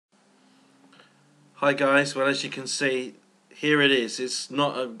Hi guys, well as you can see, here it is. It's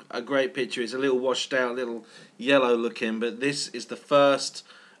not a great picture, it's a little washed out, little yellow looking, but this is the first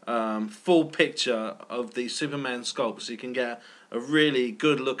full picture of the Superman sculpt, so you can get a really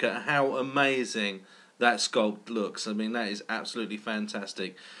good look at how amazing that sculpt looks. I mean, that is absolutely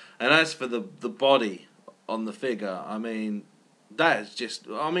fantastic. And as for the body on the figure, I mean, that is just,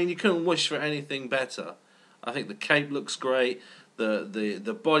 I mean, you couldn't wish for anything better. I think the cape looks great.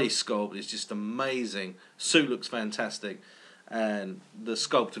 The body sculpt is just amazing. Suit looks fantastic, and the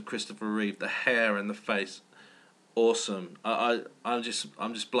sculpt of Christopher Reeve, the hair and the face, awesome. I'm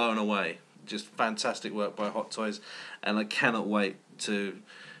just blown away. Just fantastic work by Hot Toys, and I cannot wait to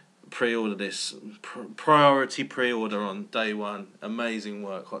pre-order this. Priority pre-order on day one. Amazing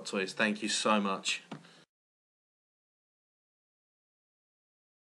work, Hot Toys. Thank you so much.